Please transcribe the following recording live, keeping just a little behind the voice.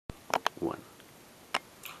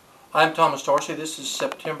I'm Thomas Dorsey. This is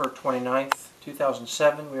September 29th,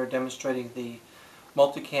 2007. We are demonstrating the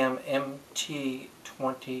Multicam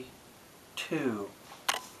MT22.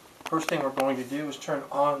 First thing we're going to do is turn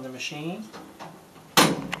on the machine.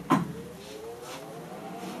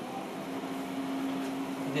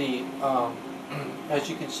 As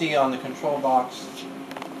you can see on the control box,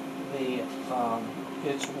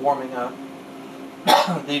 it's warming up.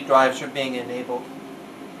 The drives are being enabled.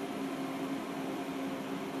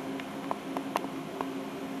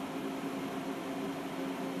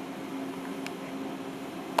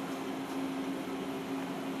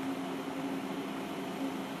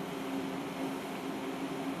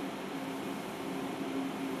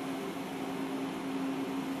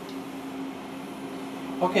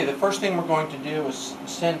 Okay, the first thing we're going to do is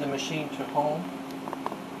send the machine to home,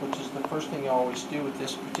 which is the first thing you always do with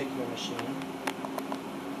this particular machine.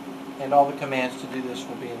 And all the commands to do this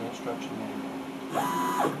will be in the instruction manual.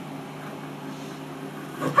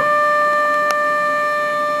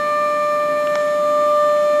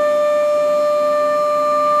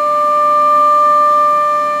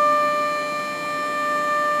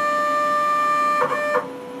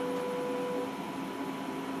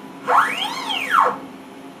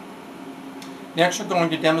 Next, we're going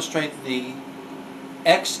to demonstrate the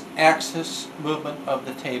x-axis movement of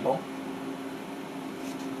the table.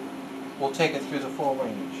 We'll take it through the full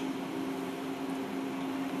range.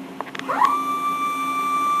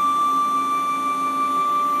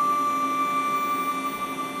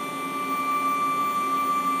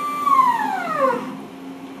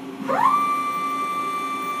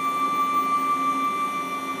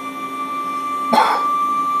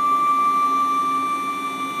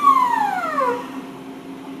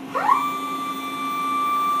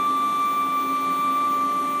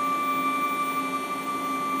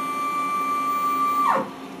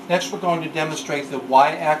 Next, we're going to demonstrate the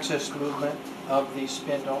y-axis movement of the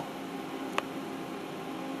spindle.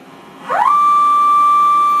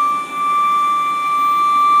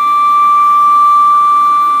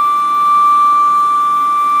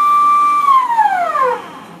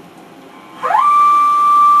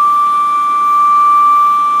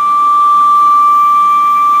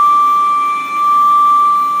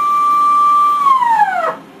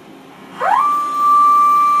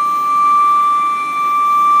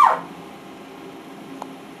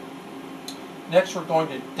 Next, we're going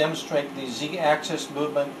to demonstrate the z-axis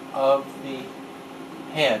movement of the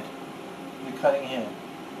head, the cutting head.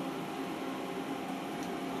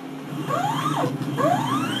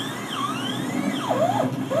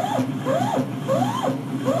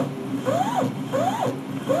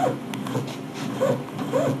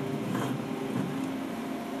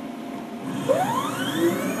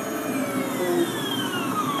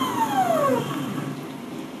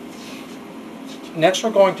 Next,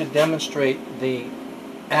 we're going to demonstrate the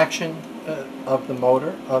action of the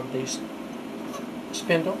motor of the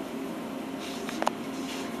spindle.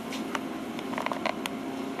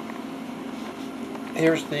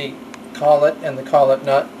 Here's the collet and the collet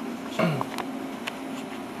nut.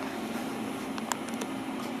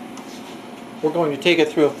 We're going to take it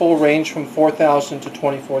through a full range from 4,000 to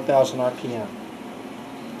 24,000 RPM.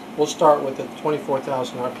 We'll start with the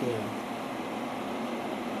 24,000 RPM.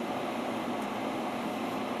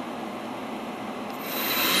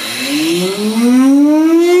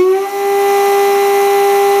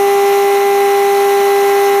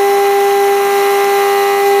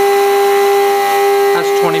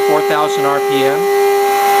 That's 24,000 RPM.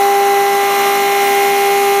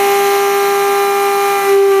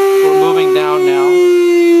 We're moving down now.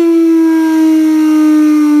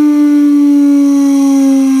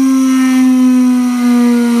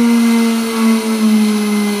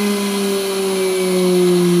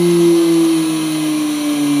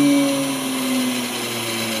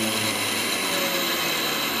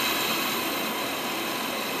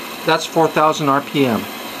 That's 4,000 RPM.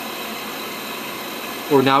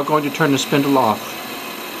 We're now going to turn the spindle off.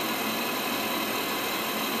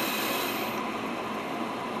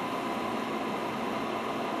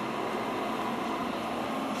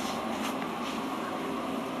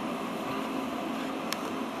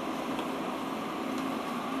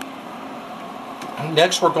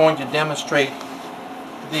 Next, we're going to demonstrate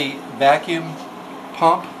the vacuum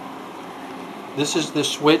pump. This is the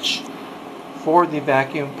switch for the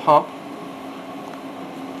vacuum pump.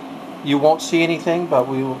 You won't see anything, but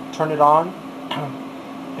we will turn it on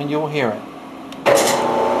and you will hear it.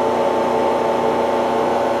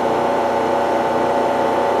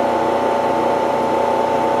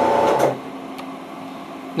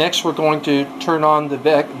 Next, we're going to turn on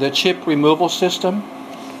the chip removal system.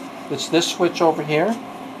 It's this switch over here.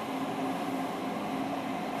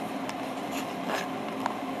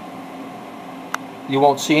 You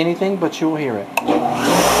won't see anything, but you will hear it.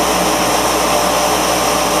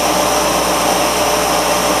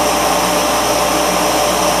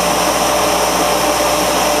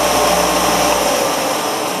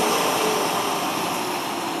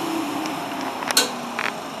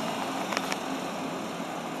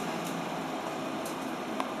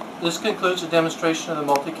 This concludes the demonstration of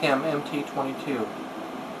the Multicam MT22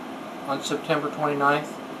 on September 29th,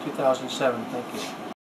 2007. Thank you.